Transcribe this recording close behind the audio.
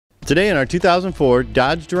Today in our 2004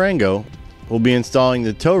 Dodge Durango, we'll be installing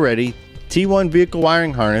the tow-ready T1 vehicle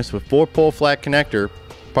wiring harness with 4-pole flat connector,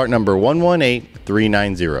 part number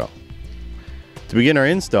 118390. To begin our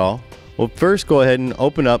install, we'll first go ahead and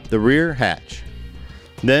open up the rear hatch.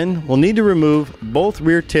 Then we'll need to remove both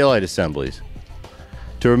rear taillight assemblies.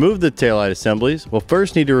 To remove the taillight assemblies, we'll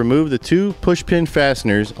first need to remove the 2 push-pin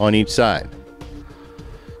fasteners on each side.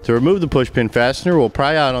 To remove the push-pin fastener, we'll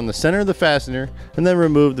pry out on the center of the fastener and then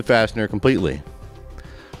remove the fastener completely.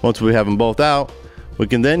 Once we have them both out, we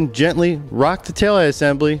can then gently rock the taillight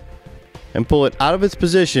assembly and pull it out of its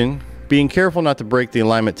position, being careful not to break the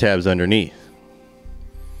alignment tabs underneath.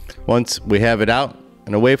 Once we have it out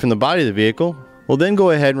and away from the body of the vehicle, we'll then go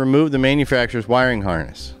ahead and remove the manufacturer's wiring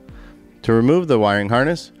harness. To remove the wiring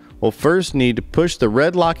harness, we'll first need to push the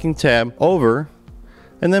red locking tab over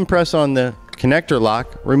and then press on the connector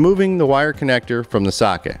lock, removing the wire connector from the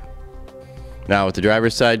socket. Now with the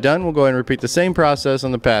driver's side done, we'll go ahead and repeat the same process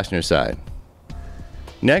on the passenger side.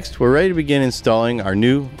 Next, we're ready to begin installing our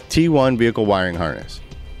new T1 vehicle wiring harness.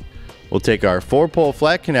 We'll take our 4-pole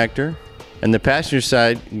flat connector and the passenger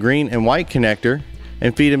side green and white connector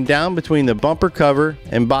and feed them down between the bumper cover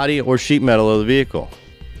and body or sheet metal of the vehicle.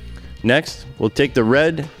 Next, we'll take the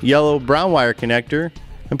red, yellow, brown wire connector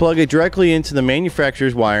and plug it directly into the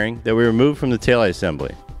manufacturer's wiring that we removed from the taillight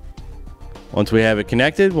assembly. Once we have it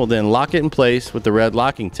connected, we'll then lock it in place with the red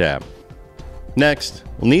locking tab. Next,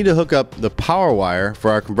 we'll need to hook up the power wire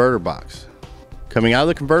for our converter box. Coming out of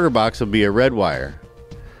the converter box will be a red wire.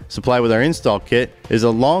 Supplied with our install kit is a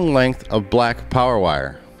long length of black power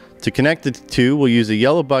wire. To connect the two, we'll use a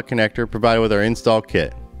yellow butt connector provided with our install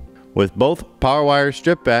kit. With both power wires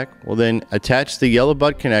stripped back, we'll then attach the yellow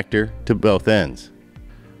butt connector to both ends.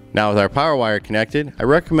 Now with our power wire connected, I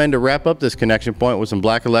recommend to wrap up this connection point with some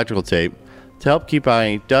black electrical tape to help keep out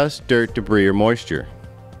any dust, dirt, debris, or moisture.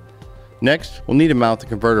 Next, we'll need to mount the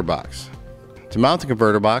converter box. To mount the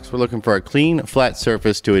converter box, we're looking for a clean, flat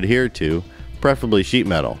surface to adhere to, preferably sheet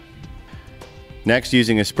metal. Next,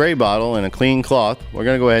 using a spray bottle and a clean cloth, we're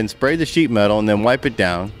going to go ahead and spray the sheet metal and then wipe it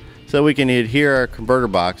down so we can adhere our converter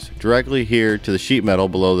box directly here to the sheet metal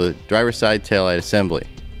below the driver's side taillight assembly.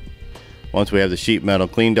 Once we have the sheet metal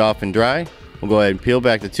cleaned off and dry, we'll go ahead and peel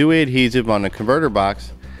back the 2-way adhesive on the converter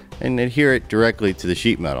box and adhere it directly to the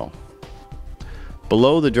sheet metal.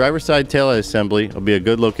 Below the driver's side taillight assembly will be a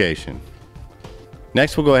good location.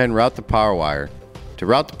 Next, we'll go ahead and route the power wire. To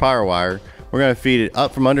route the power wire, we're going to feed it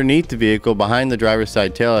up from underneath the vehicle behind the driver's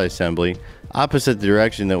side taillight assembly, opposite the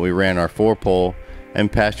direction that we ran our 4-pole and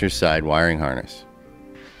passenger side wiring harness.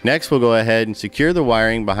 Next, we'll go ahead and secure the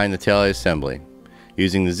wiring behind the taillight assembly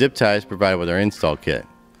using the zip ties provided with our install kit.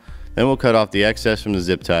 Then we'll cut off the excess from the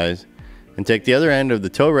zip ties and take the other end of the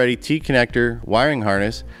tow-ready T-connector wiring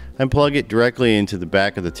harness and plug it directly into the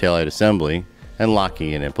back of the taillight assembly and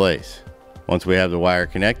locking it in place. Once we have the wire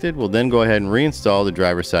connected, we'll then go ahead and reinstall the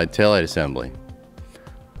driver's side taillight assembly.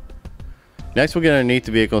 Next, we'll get underneath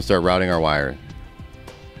the vehicle and start routing our wires.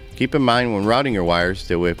 Keep in mind when routing your wires,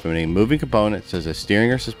 stay away from any moving components such as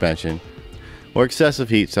steering or suspension, or excessive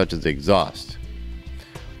heat such as the exhaust.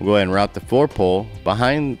 We'll go ahead and route the 4-pole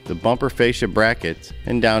behind the bumper fascia brackets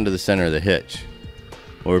and down to the center of the hitch.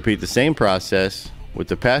 We'll repeat the same process with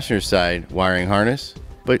the passenger side wiring harness,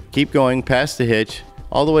 but keep going past the hitch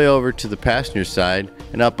all the way over to the passenger side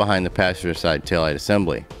and up behind the passenger side taillight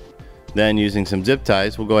assembly. Then, using some zip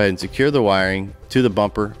ties, we'll go ahead and secure the wiring to the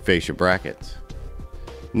bumper fascia brackets.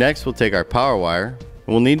 Next, we'll take our power wire and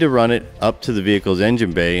we'll need to run it up to the vehicle's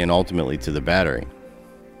engine bay and ultimately to the battery.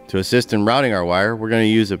 To assist in routing our wire, we're going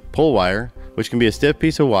to use a pull wire, which can be a stiff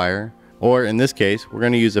piece of wire, or in this case, we're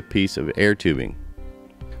going to use a piece of air tubing.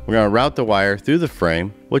 We're going to route the wire through the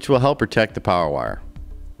frame, which will help protect the power wire.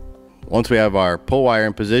 Once we have our pull wire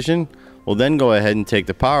in position, we'll then go ahead and take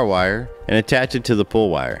the power wire and attach it to the pull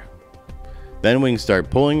wire. Then we can start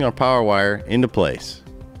pulling our power wire into place.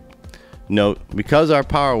 Note, because our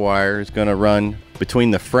power wire is going to run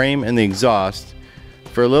between the frame and the exhaust,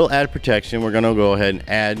 for a little added protection, we're going to go ahead and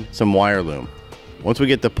add some wire loom. Once we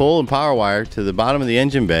get the pull and power wire to the bottom of the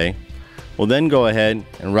engine bay, we'll then go ahead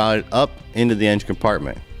and route it up into the engine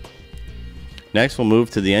compartment. Next, we'll move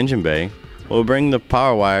to the engine bay. We'll bring the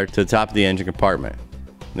power wire to the top of the engine compartment.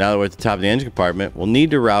 Now that we're at the top of the engine compartment, we'll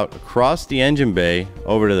need to route across the engine bay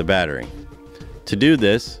over to the battery. To do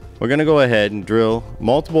this, we're going to go ahead and drill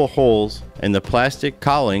multiple holes in the plastic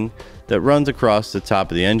cowling that runs across the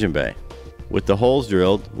top of the engine bay. With the holes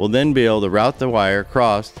drilled, we'll then be able to route the wire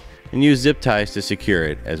across and use zip ties to secure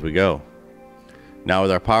it as we go. Now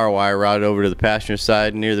with our power wire routed over to the passenger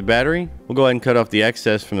side near the battery, we'll go ahead and cut off the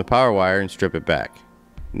excess from the power wire and strip it back.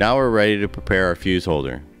 Now we're ready to prepare our fuse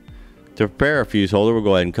holder. To prepare our fuse holder, we'll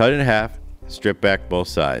go ahead and cut it in half, strip back both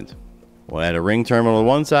sides. We'll add a ring terminal to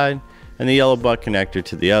one side and the yellow butt connector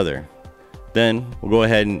to the other. Then we'll go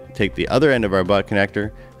ahead and take the other end of our butt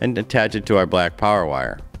connector and attach it to our black power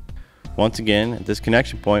wire. Once again, at this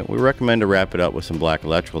connection point, we recommend to wrap it up with some black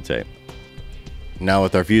electrical tape. Now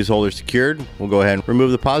with our fuse holder secured, we'll go ahead and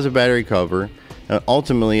remove the positive battery cover and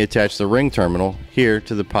ultimately attach the ring terminal here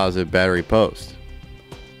to the positive battery post.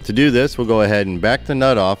 To do this, we'll go ahead and back the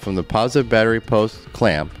nut off from the positive battery post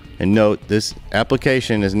clamp, and note this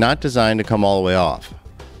application is not designed to come all the way off.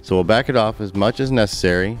 So we'll back it off as much as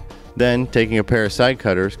necessary, then taking a pair of side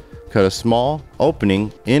cutters, cut a small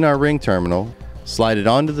opening in our ring terminal, slide it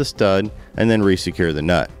onto the stud, and then re-secure the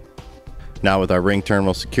nut. Now with our ring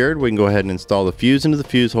terminal secured, we can go ahead and install the fuse into the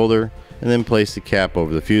fuse holder and then place the cap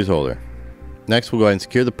over the fuse holder. Next, we'll go ahead and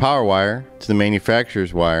secure the power wire to the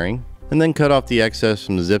manufacturer's wiring and then cut off the excess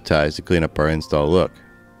from the zip ties to clean up our install look.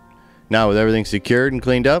 Now with everything secured and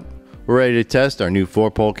cleaned up, we're ready to test our new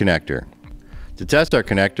 4-pole connector. To test our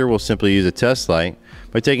connector, we'll simply use a test light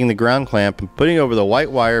by taking the ground clamp and putting it over the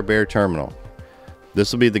white wire bare terminal.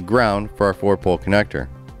 This will be the ground for our 4-pole connector.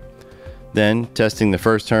 Then testing the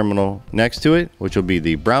first terminal next to it, which will be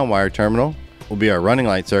the brown wire terminal, will be our running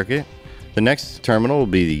light circuit. The next terminal will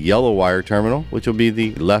be the yellow wire terminal, which will be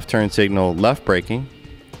the left turn signal left braking.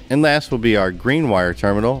 And last will be our green wire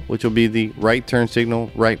terminal, which will be the right turn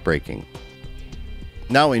signal right braking.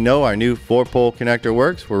 Now we know our new 4-pole connector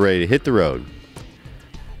works, we're ready to hit the road.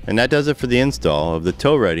 And that does it for the install of the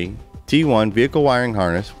tow-ready T1 vehicle wiring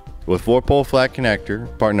harness with 4-pole flat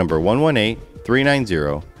connector, part number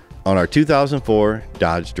 118390, on our 2004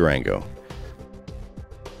 Dodge Durango.